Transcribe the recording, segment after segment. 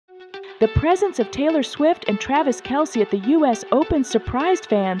The presence of Taylor Swift and Travis Kelce at the U.S. Open surprised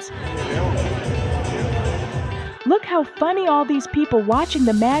fans. Look how funny all these people watching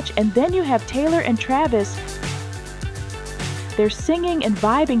the match, and then you have Taylor and Travis. They're singing and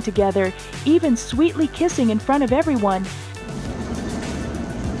vibing together, even sweetly kissing in front of everyone.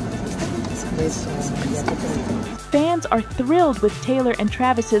 Fans are thrilled with Taylor and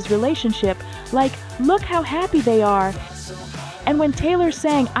Travis's relationship, like, look how happy they are. And when Taylor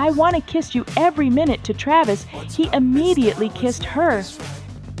sang, "I want to kiss you every minute" to Travis, he immediately kissed her.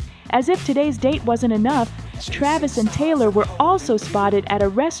 As if today's date wasn't enough, Travis and Taylor were also spotted at a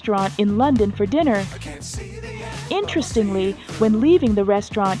restaurant in London for dinner. Interestingly, when leaving the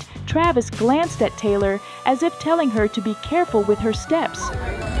restaurant, Travis glanced at Taylor as if telling her to be careful with her steps.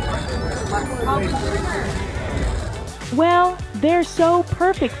 Well, they're so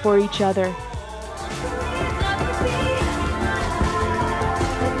perfect for each other.